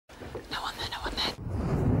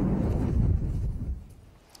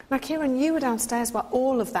Now, Kieran, you were downstairs while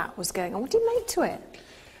all of that was going on. What do you make to it?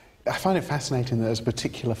 I find it fascinating that there's a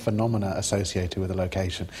particular phenomena associated with the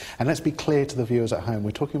location. And let's be clear to the viewers at home,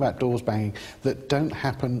 we're talking about doors banging that don't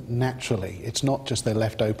happen naturally. It's not just they're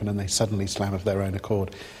left open and they suddenly slam of their own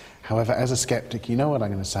accord. However, as a sceptic, you know what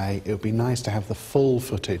I'm going to say, it would be nice to have the full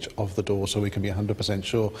footage of the door so we can be 100%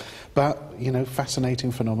 sure. But, you know,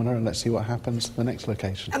 fascinating phenomena, and let's see what happens at the next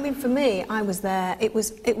location. I mean, for me, I was there. It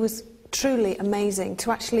was truly amazing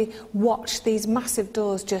to actually watch these massive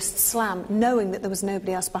doors just slam, knowing that there was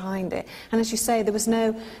nobody else behind it. And as you say, there's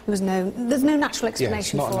no natural explanation for it.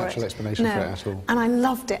 It's not a natural explanation for it at all. And I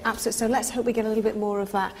loved it, absolutely. So let's hope we get a little bit more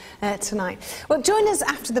of that tonight. Well, join us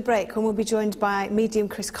after the break when we'll be joined by medium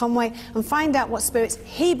Chris Conway and find out what spirits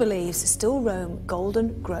he believes still roam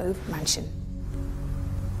Golden Grove Mansion.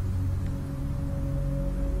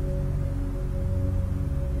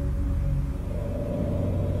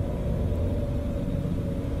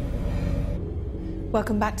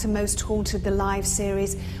 Welcome back to Most Haunted, the live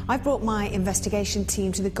series. I've brought my investigation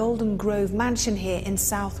team to the Golden Grove Mansion here in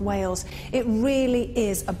South Wales. It really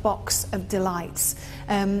is a box of delights.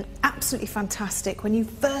 Absolutely fantastic. When you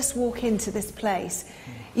first walk into this place,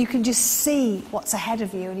 you can just see what's ahead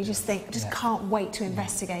of you and you just think, I just can't wait to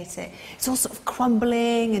investigate it. It's all sort of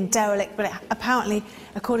crumbling and derelict, but it apparently,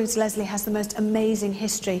 according to Leslie, has the most amazing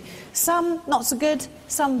history. Some not so good,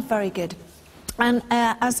 some very good. And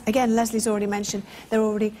as, again, Leslie's already mentioned, they're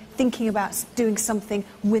already thinking about doing something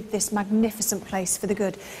with this magnificent place for the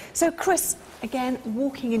good. So, Chris, again,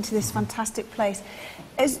 walking into this fantastic place,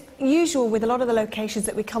 as usual with a lot of the locations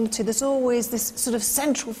that we come to, there's always this sort of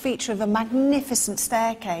central feature of a magnificent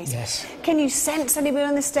staircase. Yes. Can you sense anybody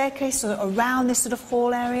on the staircase or around this sort of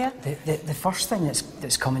hall area? The first thing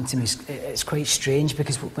that's coming to me is it's quite strange,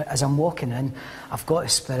 because as I'm walking in, I've got a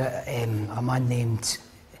spirit, a man named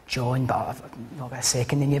John, but I've not got a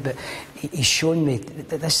second name yet, but he's shown me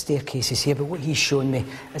that this staircase is here, but what he's shown me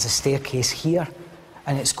is a staircase here,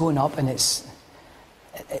 and it's going up, and it's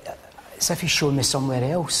if he's shown me somewhere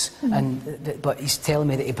else, but he's telling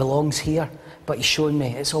me that he belongs here, but he's showing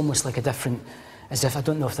me it's almost like a different, as if, I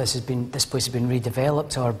don't know if this place has been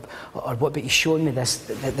redeveloped or what, but he's showing me this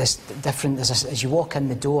different, as you walk in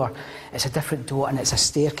the door, it's a different door and it's a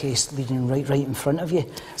staircase leading right in front of you,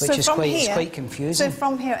 which is quite confusing. So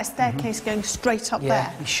from here, a staircase going straight up there?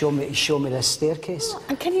 Yeah, he's shown me this staircase. Oh,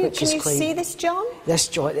 and can you see this John? This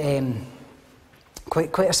John,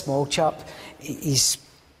 quite a small chap. He's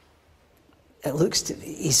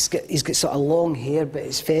got sort of long hair, but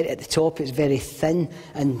it's very, at the top it's very thin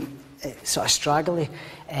and sort of straggly.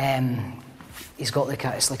 He's got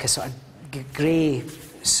it's like a sort of grey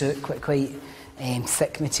suit, quite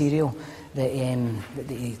thick material that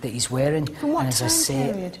he's wearing. From what time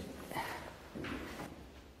period?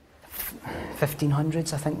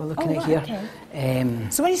 1500s, I think we're looking at here. Okay.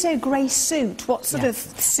 So when you say a grey suit, what sort of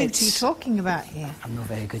suit are you talking about here? I'm not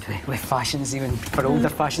very good with fashions, even for older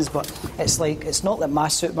fashions, but it's not like my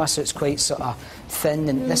suit. My suit's quite sort of thin,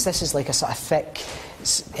 and this is like a sort of thick.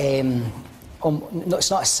 It's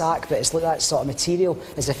not a sack, but it's like that sort of material,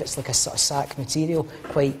 as if it's like a sort of sack material,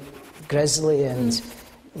 quite grizzly and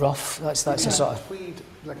rough. That's a sort of tweed,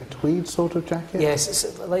 like a tweed sort of jacket. Yes,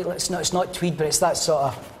 it's not tweed, but it's that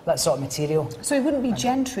sort of material. So it wouldn't be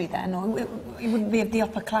gentry then, or it wouldn't be of the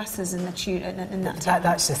upper classes in that time?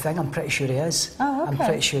 That's the thing. I'm pretty sure he is. Oh, okay. I'm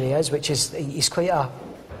pretty sure he is, which is he's quite a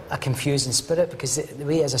confusing spirit, because the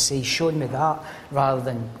way, as I say, he's showing me that rather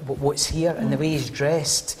than what's here, and the way he's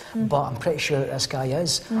dressed. But I'm pretty sure this guy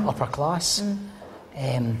is upper class.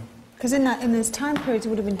 Because in this time period, it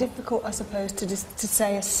would have been difficult, I suppose, to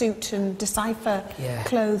say a suit and decipher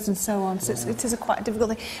clothes and so on. So it is quite a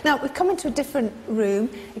difficult thing. Now, we've come into a different room.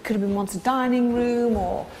 It could have been once a dining room,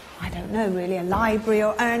 or I don't know, really, a library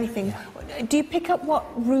or anything. Yeah. Do you pick up what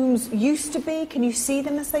rooms used to be? Can you see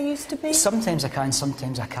them as they used to be? Sometimes I can,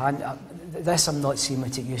 sometimes I can't. This I'm not seeing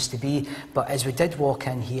what it used to be, but as we did walk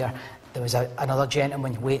in here, there was another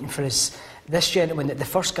gentleman waiting for us. This gentleman, the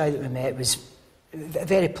first guy that we met, was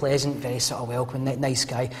very pleasant, very sort of welcoming, nice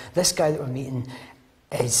guy. This guy that we're meeting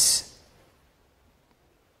is,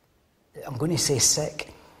 I'm going to say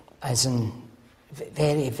sick, as in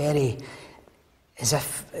very, very, as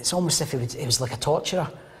if, it's almost as if he was like a torturer,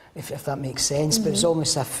 if that makes sense. But it's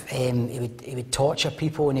almost as if he would torture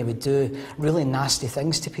people, and he would do really nasty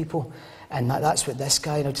things to people. And that's what this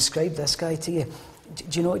guy, and I'll describe this guy to you.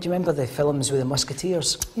 Do you remember the films with the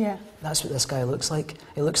musketeers? Yeah. That's what this guy looks like.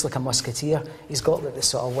 He looks like a musketeer. He's got like this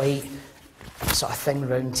sort of white sort of thing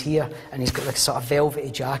round here, and he's got like a sort of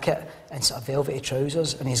velvety jacket and sort of velvety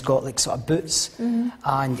trousers, and he's got like sort of boots,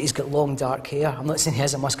 and he's got long dark hair. I'm not saying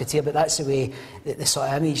he's a musketeer, but that's the way, the sort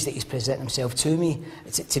of image that he's presenting himself to me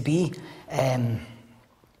to be. The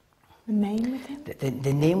name with him?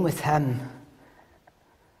 The name with him...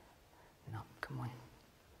 No, come on.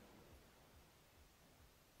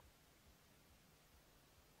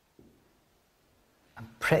 I'm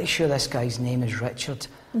pretty sure this guy's name is Richard.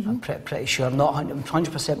 I'm pretty sure. I'm not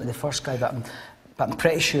 100% with the first guy, but I'm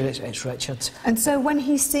pretty sure it's Richard. And so when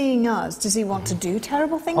he's seeing us, does he want to do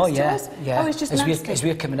terrible things to us? Yeah. Oh, it's just nasty. As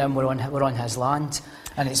we're coming in, we're on his land,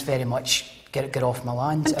 and it's very much get off my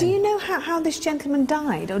land. And do you know how this gentleman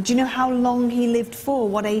died, or do you know how long he lived for?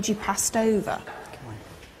 What age he passed over?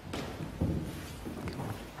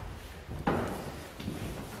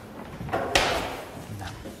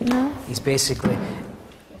 No. He's basically...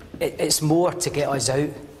 It's more to get us out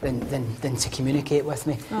than to communicate with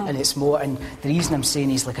me. And it's more... And the reason I'm saying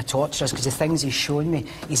he's like a torturer is because the things he's showing me,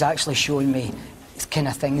 he's actually showing me the kind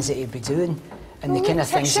of things that he'd be doing. And the kind of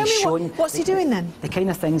things he's showing... What's he doing then? The kind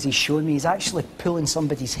of things he's showing me, he's actually pulling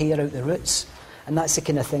somebody's hair out the roots. And that's the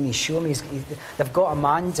kind of thing he's showing me. They've got a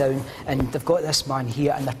man down, and they've got this man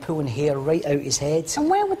here, and they're pulling hair right out his head. And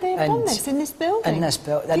where would they have done this? In this building? In this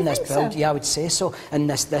building, yeah, I would say so. In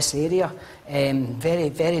this area. Very,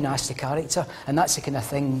 very nasty character. And that's the kind of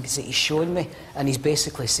things that he's showing me. And he's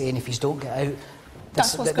basically saying, if you don't get out,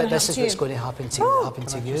 this is what's going to happen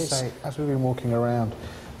to you. Say, as we've been walking around,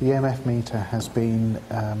 the EMF meter has been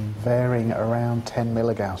varying around 10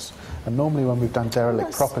 milligauss. And normally when we've done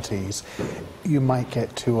derelict properties, you might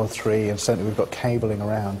get 2 or 3, and certainly we've got cabling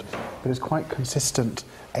around. But it's quite consistent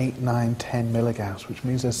 8, 9, 10 milligauss, which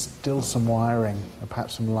means there's still some wiring, and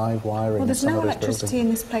perhaps some live wiring. Well, there's in some no of this electricity building.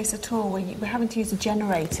 in this place at all. We're having to use a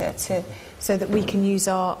generator so that we can use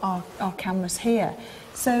our cameras here.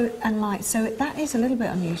 So that is a little bit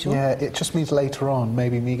unusual. Yeah, it just means later on,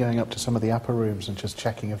 maybe me going up to some of the upper rooms and just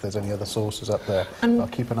checking if there's any other sources up there. And I'll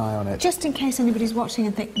keep an eye on it. Just in case anybody's watching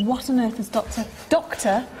and think, what on earth is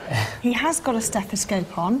Doctor? He has got a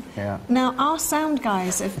stethoscope on. Yeah. Now, our sound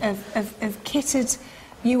guys have kitted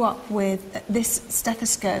you up with this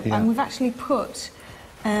stethoscope, and we've actually put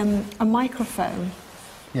a microphone.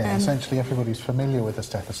 Yeah, essentially everybody's familiar with a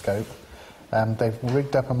stethoscope. They've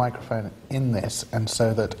rigged up a microphone in this, and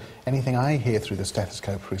so that anything I hear through the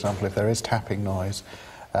stethoscope, for example, if there is tapping noise,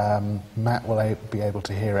 Matt will be able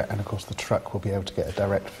to hear it, and of course the truck will be able to get a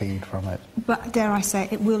direct feed from it. But dare I say,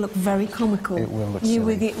 it will look very comical. It will look you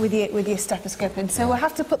silly. with your stethoscope in. So we'll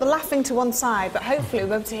have to put the laughing to one side, but hopefully we'll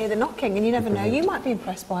be able to hear the knocking, and you never know. You might be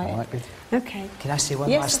impressed by it. Might be. Okay. Can I say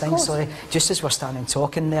one last thing? Sorry. Just as we're standing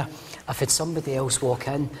talking there, I've had somebody else walk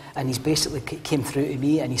in, and he's basically came through to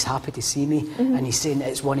me, and he's happy to see me, and he's saying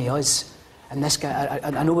it's one of us. And this guy,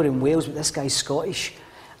 I know we're in Wales, but this guy's Scottish.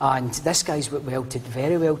 And this guy's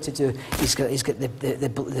very well to do. He's got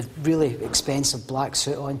the really expensive black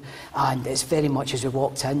suit on, and it's very much as we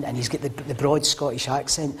walked in, and he's got the broad Scottish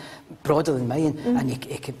accent, broader than mine,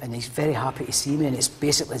 and he's very happy to see me, and it's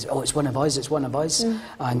basically, it's one of us,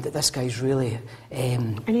 and this guy's really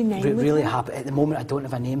really happy. At the moment I don't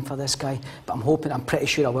have a name for this guy, but I'm pretty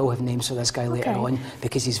sure I will have names for this guy later on,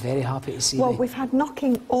 because he's very happy to see me. Well, we've had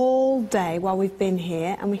knocking all day while we've been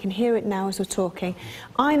here, and we can hear it now as we're talking.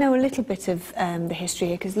 I know a little bit of the history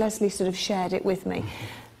here, because Leslie sort of shared it with me.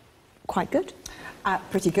 Quite good.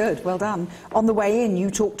 Pretty good, well done. On the way in,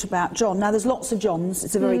 you talked about John. Now, there's lots of Johns.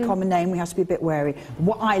 It's a very common name. We have to be a bit wary.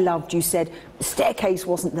 What I loved, you said, the staircase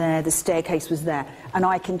wasn't there, the staircase was there. And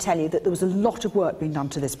I can tell you that there was a lot of work being done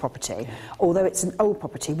to this property. Although it's an old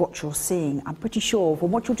property, what you're seeing, I'm pretty sure,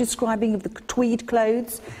 from what you're describing of the tweed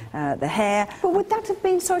clothes, the hair... But would that have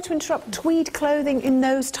been, sorry to interrupt, tweed clothing in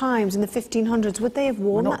those times, in the 1500s? Would they have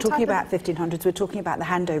worn that? We're not talking about 1500s, we're talking about the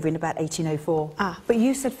handover in about 1804. Ah, but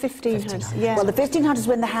you said 1500s, yeah. Well, the 1500s,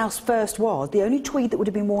 when the house first was, the only tweed that would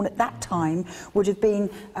have been worn at that time would have been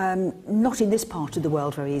not in this part of the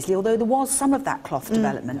world very easily, although there was some of that cloth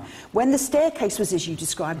development. No. When the staircase was as you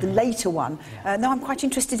described, the later one, now I'm quite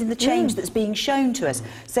interested in the change that's being shown to us.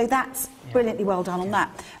 So that's brilliantly well done on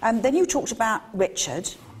that. Then you talked about Richard.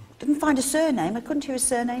 Didn't find a surname. I couldn't hear a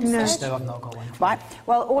surname. No, I've not got one. Right.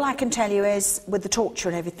 Well, all I can tell you is, with the torture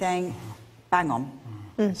and everything, bang on.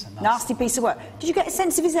 Nasty piece of work. Did you get a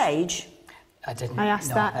sense of his age? I didn't. I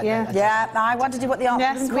asked that, yeah. Yeah, I wondered what the answer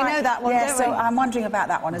was. Yes, we know that one, don't we? So I'm wondering about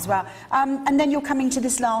that one as well. And then you're coming to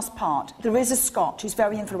this last part. There is a Scot who's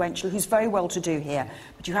very influential, who's very well-to-do here,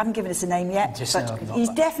 but you haven't given us a name yet. But he's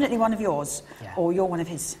definitely one of yours, or you're one of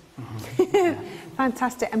his.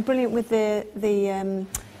 Fantastic, and brilliant with the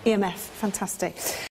EMF. Fantastic.